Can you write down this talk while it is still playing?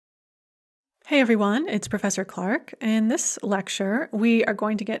Hey everyone, it's Professor Clark. In this lecture, we are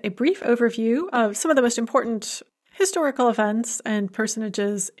going to get a brief overview of some of the most important historical events and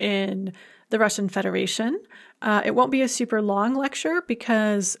personages in the Russian Federation. It won't be a super long lecture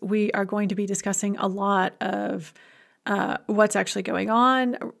because we are going to be discussing a lot of what's actually going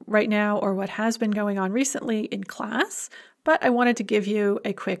on right now or what has been going on recently in class. But I wanted to give you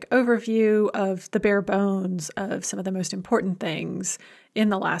a quick overview of the bare bones of some of the most important things in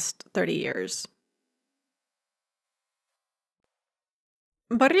the last 30 years.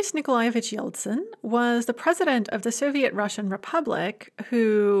 Boris Nikolaevich Yeltsin was the president of the Soviet Russian Republic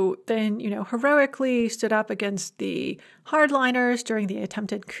who then, heroically stood up against the hardliners during the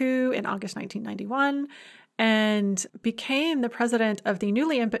attempted coup in August 1991 and became the president of the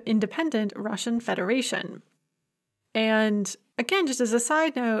newly independent Russian Federation. And again, just as a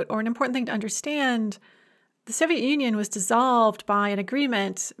side note or an important thing to understand, the Soviet Union was dissolved by an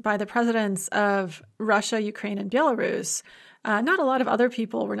agreement by the presidents of Russia, Ukraine, and Belarus. Not a lot of other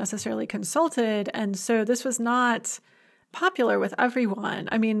people were necessarily consulted, and so this was not popular with everyone.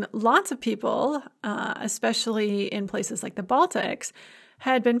 I mean, lots of people, especially in places like the Baltics,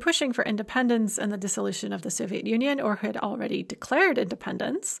 had been pushing for independence and the dissolution of the Soviet Union or had already declared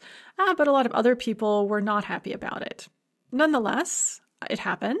independence, but a lot of other people were not happy about it. Nonetheless, it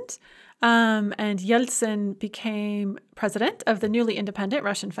happened, and Yeltsin became president of the newly independent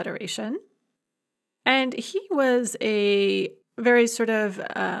Russian Federation. And he was a very sort of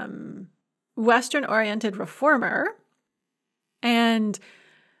Western-oriented reformer and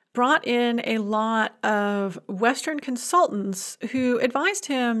brought in a lot of Western consultants who advised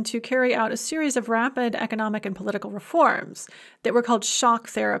him to carry out a series of rapid economic and political reforms that were called shock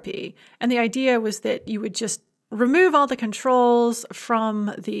therapy. And the idea was that you would just remove all the controls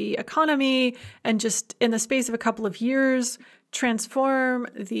from the economy and just in the space of a couple of years transform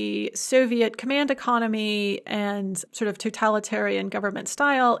the Soviet command economy and sort of totalitarian government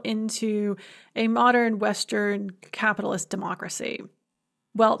style into a modern Western capitalist democracy.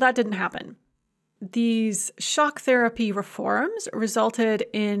 Well, that didn't happen. These shock therapy reforms resulted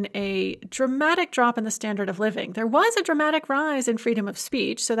in a dramatic drop in the standard of living. There was a dramatic rise in freedom of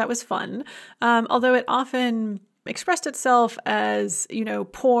speech, so that was fun, although it often expressed itself as,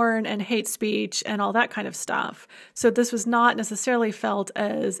 porn and hate speech and all that kind of stuff. So this was not necessarily felt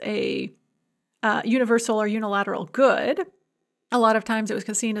as a universal or unilateral good. A lot of times it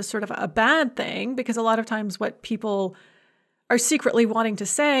was seen as sort of a bad thing because a lot of times what people are secretly wanting to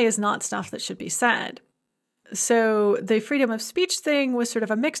say is not stuff that should be said. So the freedom of speech thing was sort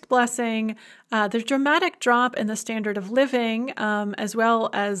of a mixed blessing. The dramatic drop in the standard of living, as well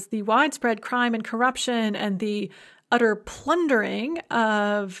as the widespread crime and corruption and the utter plundering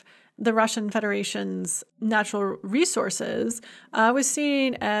of the Russian Federation's natural resources, was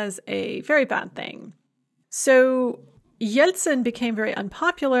seen as a very bad thing. So Yeltsin became very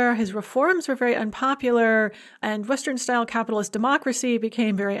unpopular, his reforms were very unpopular, and Western-style capitalist democracy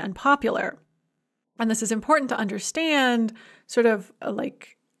became very unpopular. And this is important to understand, sort of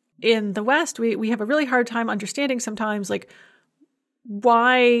like in the West, we have a really hard time understanding sometimes like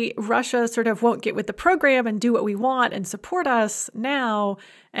why Russia sort of won't get with the program and do what we want and support us now.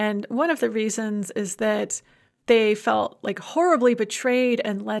 And one of the reasons is that they felt like horribly betrayed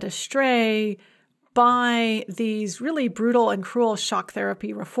and led astray by these really brutal and cruel shock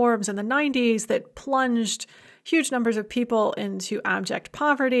therapy reforms in the 90s that plunged huge numbers of people into abject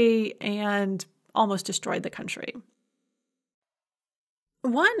poverty and almost destroyed the country.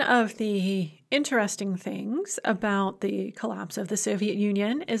 One of the interesting things about the collapse of the Soviet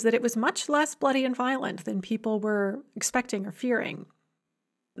Union is that it was much less bloody and violent than people were expecting or fearing.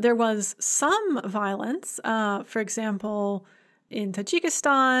 There was some violence, for example, in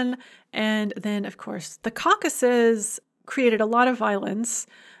Tajikistan, and then, of course, the Caucasus created a lot of violence,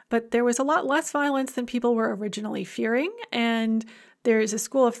 but there was a lot less violence than people were originally fearing, and there's a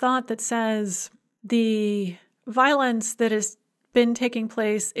school of thought that says the violence that has been taking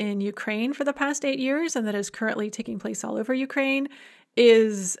place in Ukraine for the past 8 years and that is currently taking place all over Ukraine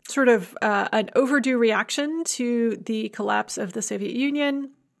is sort of an overdue reaction to the collapse of the Soviet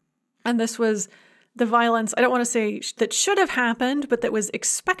Union. And this was the violence, I don't want to say that should have happened, but that was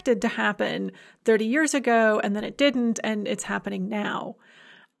expected to happen 30 years ago, and then it didn't, and it's happening now.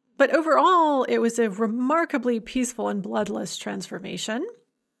 But overall, it was a remarkably peaceful and bloodless transformation.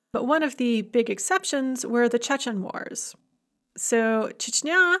 But one of the big exceptions were the Chechen wars. So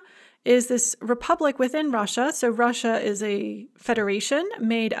Chechnya is this republic within Russia. So Russia is a federation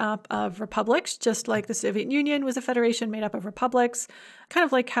made up of republics, just like the Soviet Union was a federation made up of republics, kind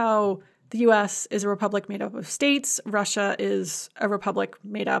of like how the US is a republic made up of states. Russia is a republic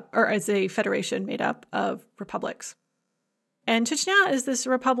made up, or is a federation made up of republics. And Chechnya is this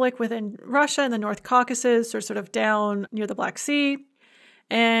republic within Russia in the North Caucasus, or sort of down near the Black Sea.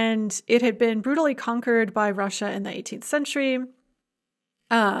 And it had been brutally conquered by Russia in the 18th century.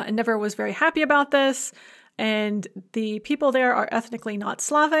 And never was very happy about this. And the people there are ethnically not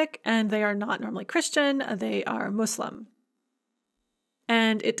Slavic, and they are not normally Christian. They are Muslim.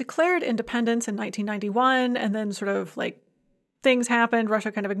 And it declared independence in 1991, and then sort of like things happened.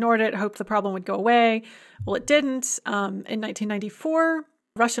 Russia kind of ignored it, hoped the problem would go away. Well, it didn't. In 1994,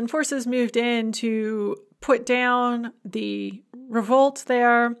 Russian forces moved in to put down the revolt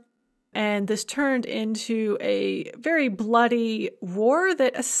there. And this turned into a very bloody war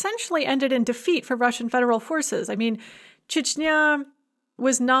that essentially ended in defeat for Russian federal forces. I mean, Chechnya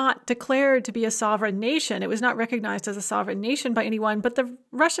was not declared to be a sovereign nation. It was not recognized as a sovereign nation by anyone, but the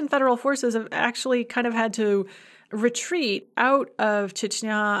Russian federal forces have actually kind of had to retreat out of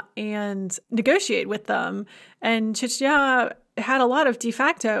Chechnya and negotiate with them. And Chechnya had a lot of de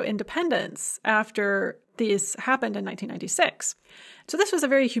facto independence after this happened in 1996. So this was a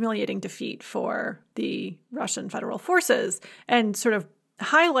very humiliating defeat for the Russian federal forces, and sort of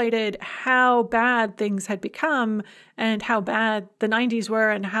highlighted how bad things had become and how bad the 90s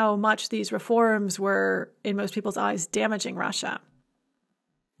were and how much these reforms were, in most people's eyes, damaging Russia.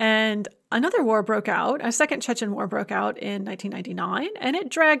 And another war broke out, a second Chechen war broke out in 1999, and it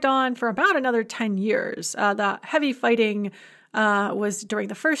dragged on for about another 10 years. The heavy fighting was during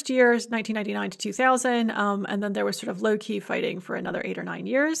the first years, 1999 to 2000, and then there was sort of low-key fighting for another 8 or 9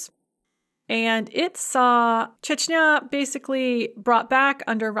 years. And it saw Chechnya basically brought back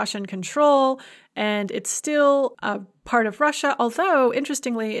under Russian control, and it's still a part of Russia, although,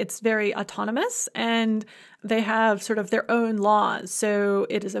 interestingly, it's very autonomous, and they have sort of their own laws. So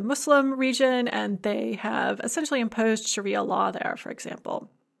it is a Muslim region, and they have essentially imposed Sharia law there, for example.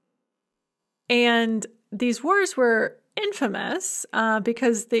 And these wars were infamous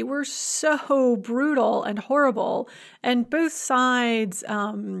because they were so brutal and horrible, and both sides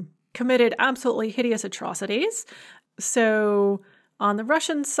committed absolutely hideous atrocities. So on the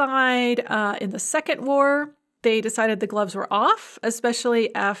Russian side, in the second war, they decided the gloves were off,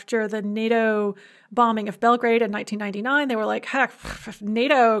 especially after the NATO bombing of Belgrade in 1999. They were like, heck, if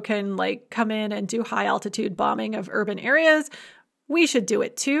NATO can like come in and do high altitude bombing of urban areas, we should do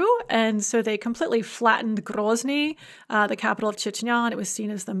it too. And so they completely flattened Grozny, the capital of Chechnya, and it was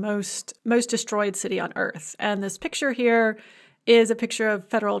seen as the most destroyed city on earth. And this picture here is a picture of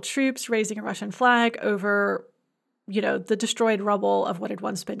federal troops raising a Russian flag over, the destroyed rubble of what had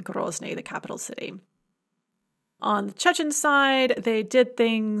once been Grozny, the capital city. On the Chechen side, they did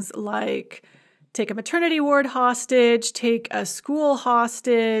things like take a maternity ward hostage, take a school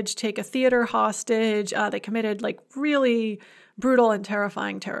hostage, take a theater hostage. They committed like really brutal and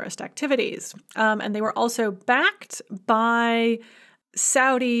terrifying terrorist activities. And they were also backed by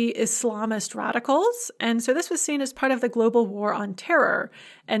Saudi Islamist radicals. And so this was seen as part of the global war on terror.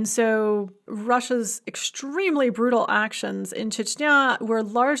 And so Russia's extremely brutal actions in Chechnya were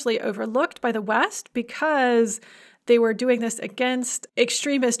largely overlooked by the West because they were doing this against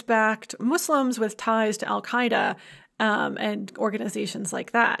extremist-backed Muslims with ties to al-Qaeda and organizations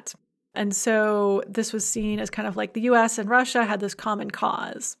like that. And so this was seen as kind of like the US and Russia had this common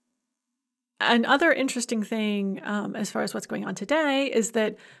cause. Another interesting thing as far as what's going on today is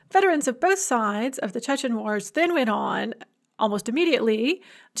that veterans of both sides of the Chechen wars then went on almost immediately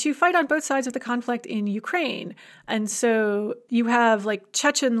to fight on both sides of the conflict in Ukraine. And so you have like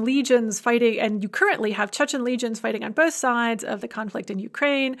Chechen legions fighting, and you currently have Chechen legions fighting on both sides of the conflict in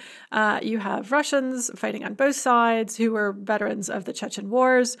Ukraine. You have Russians fighting on both sides who were veterans of the Chechen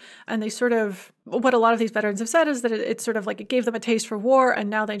wars. And they sort of, what a lot of these veterans have said is that it's sort of like it gave them a taste for war,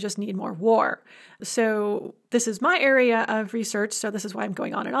 and now they just need more war. So this is my area of research, so this is why I'm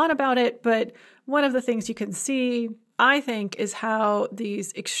going on and on about it. But one of the things you can see, I think, is how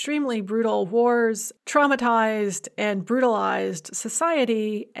these extremely brutal wars traumatized and brutalized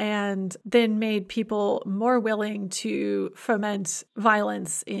society and then made people more willing to foment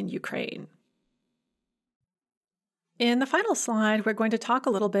violence in Ukraine. In the final slide, we're going to talk a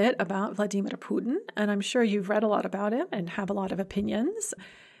little bit about Vladimir Putin, and I'm sure you've read a lot about him and have a lot of opinions.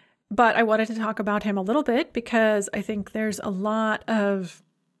 But I wanted to talk about him a little bit because I think there's a lot of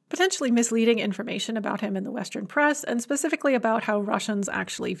potentially misleading information about him in the Western press, and specifically about how Russians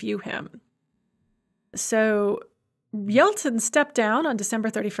actually view him. So Yeltsin stepped down on December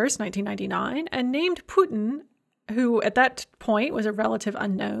 31st, 1999, and named Putin, who at that point was a relative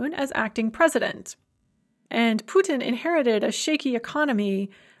unknown, as acting president. And Putin inherited a shaky economy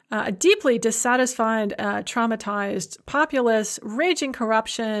a deeply dissatisfied, traumatized populace, raging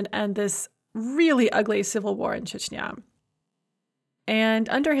corruption, and this really ugly civil war in Chechnya. And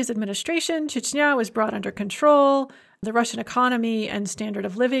under his administration, Chechnya was brought under control. The Russian economy and standard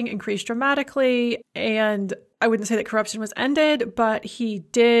of living increased dramatically. And I wouldn't say that corruption was ended, but he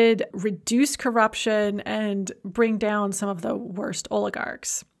did reduce corruption and bring down some of the worst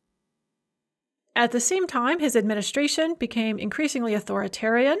oligarchs. At the same time, his administration became increasingly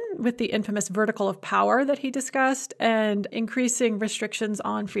authoritarian with the infamous vertical of power that he discussed and increasing restrictions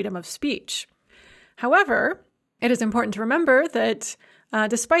on freedom of speech. However, it is important to remember that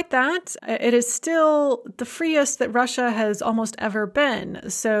despite that, it is still the freest that Russia has almost ever been.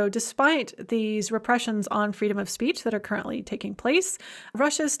 So despite these repressions on freedom of speech that are currently taking place,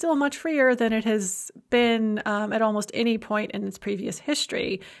 Russia is still much freer than it has been at almost any point in its previous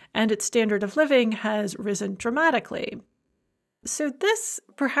history, and its standard of living has risen dramatically. So this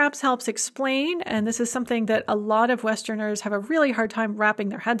perhaps helps explain, and this is something that a lot of Westerners have a really hard time wrapping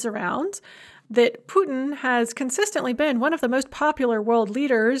their heads around, that Putin has consistently been one of the most popular world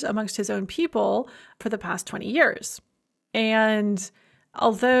leaders amongst his own people for the past 20 years. And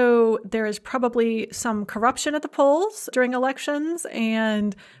although there is probably some corruption at the polls during elections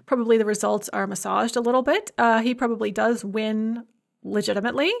and probably the results are massaged a little bit, he probably does win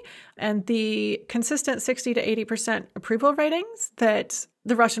legitimately. And the consistent 60 to 80% approval ratings that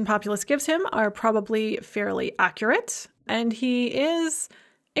the Russian populace gives him are probably fairly accurate. And he is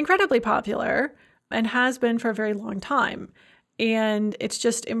incredibly popular and has been for a very long time. And it's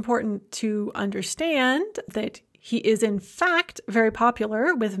just important to understand that he is in fact very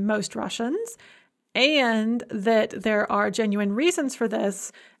popular with most Russians, and that there are genuine reasons for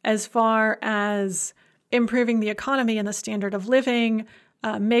this as far as improving the economy and the standard of living,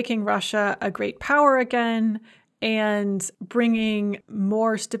 making Russia a great power again, and bringing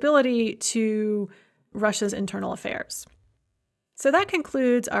more stability to Russia's internal affairs. So that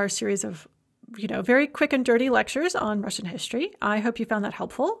concludes our series of, very quick and dirty lectures on Russian history. I hope you found that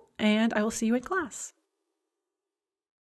helpful, and I will see you in class.